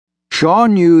Shaw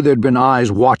knew there'd been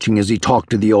eyes watching as he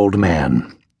talked to the old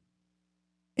man.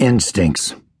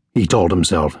 Instincts, he told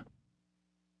himself.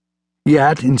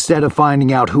 Yet, instead of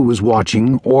finding out who was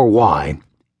watching or why,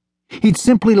 he'd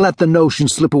simply let the notion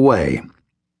slip away.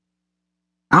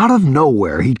 Out of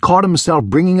nowhere, he'd caught himself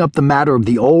bringing up the matter of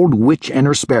the old witch and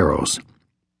her sparrows.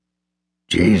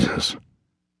 Jesus,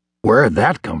 where'd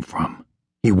that come from?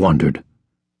 He wondered,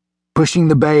 pushing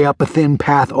the bay up a thin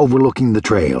path overlooking the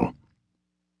trail.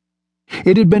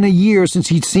 It had been a year since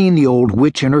he'd seen the old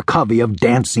witch and her covey of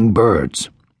dancing birds.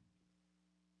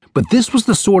 But this was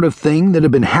the sort of thing that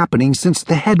had been happening since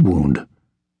the head wound.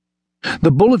 The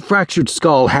bullet-fractured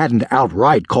skull hadn't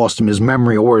outright cost him his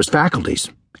memory or his faculties,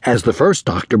 as the first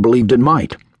doctor believed it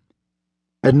might.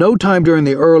 At no time during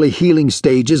the early healing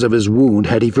stages of his wound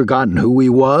had he forgotten who he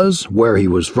was, where he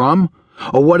was from,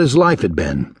 or what his life had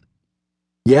been.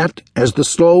 Yet, as the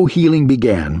slow healing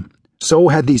began, so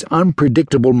had these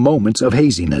unpredictable moments of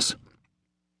haziness.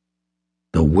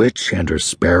 The witch and her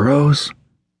sparrows?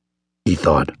 He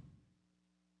thought.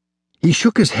 He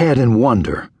shook his head in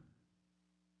wonder.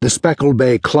 The speckled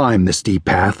bay climbed the steep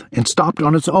path and stopped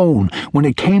on its own when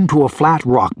it came to a flat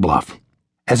rock bluff,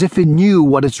 as if it knew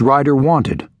what its rider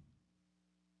wanted.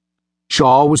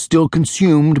 Shaw was still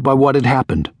consumed by what had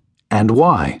happened, and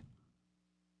why.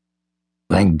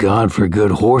 Thank God for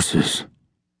good horses.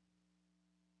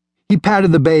 He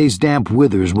patted the bay's damp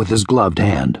withers with his gloved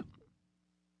hand.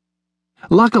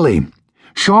 Luckily,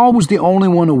 Shaw was the only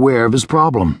one aware of his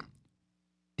problem.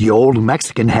 The old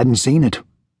Mexican hadn't seen it.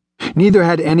 Neither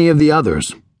had any of the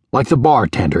others, like the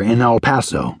bartender in El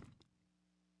Paso.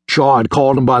 Shaw had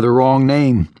called him by the wrong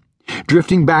name,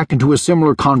 drifting back into a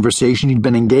similar conversation he'd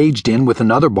been engaged in with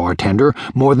another bartender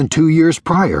more than 2 years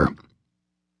prior.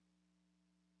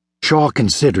 Shaw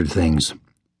considered things.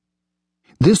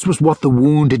 This was what the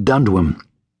wound had done to him,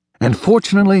 and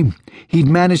fortunately, he'd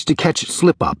managed to catch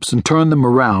slip-ups and turn them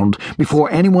around before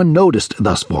anyone noticed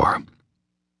thus far.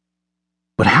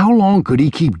 But how long could he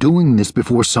keep doing this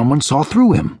before someone saw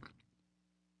through him?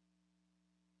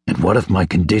 And what if my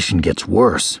condition gets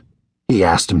worse? He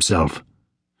asked himself,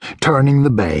 turning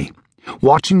the bay,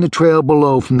 watching the trail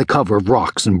below from the cover of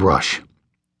rocks and brush.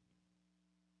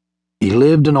 He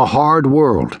lived in a hard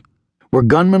world, where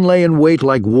gunmen lay in wait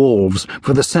like wolves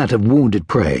for the scent of wounded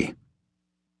prey.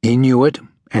 He knew it,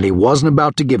 and he wasn't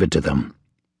about to give it to them.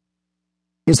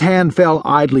 His hand fell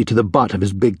idly to the butt of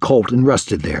his big Colt and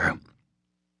rested there.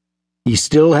 He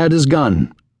still had his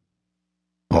gun.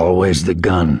 Always the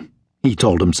gun, he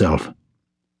told himself.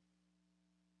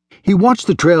 He watched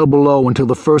the trail below until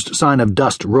the first sign of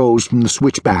dust rose from the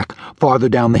switchback farther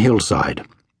down the hillside.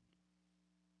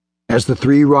 As the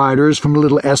 3 riders from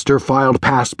Little Esther filed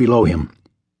past below him,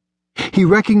 he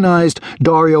recognized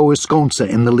Dario Esconza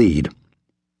in the lead.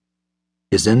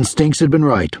 His instincts had been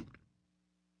right.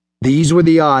 These were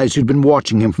the eyes who'd been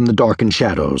watching him from the darkened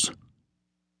shadows.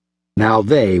 Now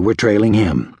they were trailing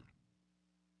him.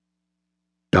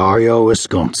 Dario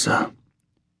Esconza.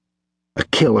 A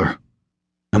killer.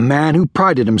 A man who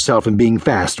prided himself in being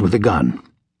fast with a gun.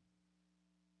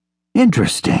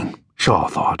 Interesting, Shaw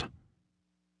thought.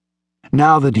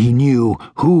 Now that he knew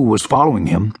who was following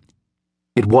him,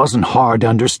 it wasn't hard to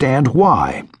understand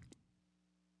why.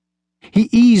 He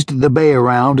eased the bay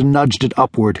around and nudged it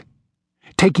upward,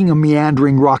 taking a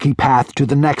meandering rocky path to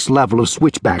the next level of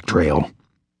switchback trail.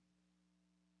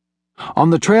 On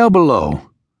the trail below,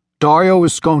 Dario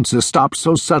Esconza stopped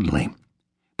so suddenly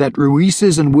that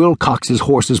Ruiz's and Wilcox's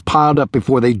horses piled up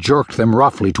before they jerked them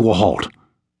roughly to a halt.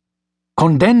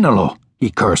 "Condénalo," he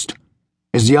cursed,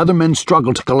 as the other men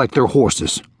struggled to collect their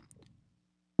horses.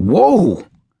 "Whoa!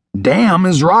 Damn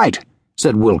is right,"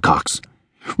 said Wilcox,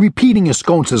 repeating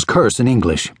Esconza's curse in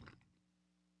English.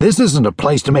 "This isn't a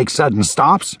place to make sudden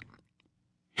stops."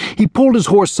 He pulled his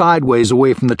horse sideways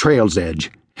away from the trail's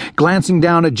edge, glancing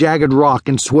down a jagged rock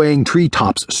and swaying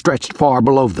treetops stretched far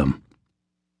below them.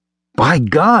 "By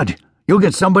God, you'll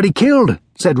get somebody killed,"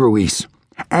 said Ruiz,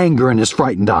 anger in his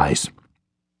frightened eyes.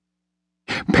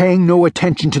 Paying no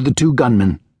attention to the 2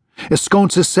 gunmen,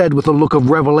 Esconza said with a look of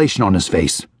revelation on his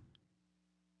face,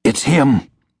 "It's him,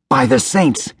 by the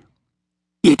saints!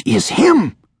 It is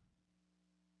him!"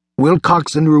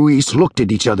 Wilcox and Ruiz looked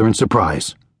at each other in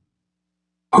surprise.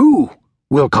 "Who?"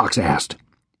 Wilcox asked,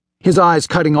 his eyes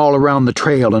cutting all around the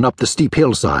trail and up the steep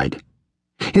hillside.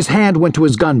 His hand went to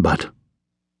his gun butt.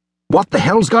 "What the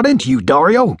hell's got into you,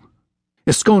 Dario?"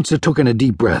 Esconza took in a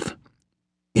deep breath.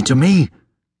 "Into me?"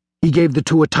 He gave the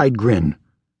 2 a tight grin.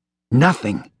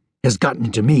 "Nothing has gotten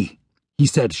into me," he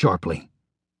said sharply.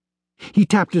 He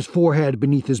tapped his forehead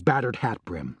beneath his battered hat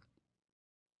brim.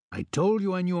 "I told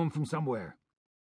you I knew him from somewhere."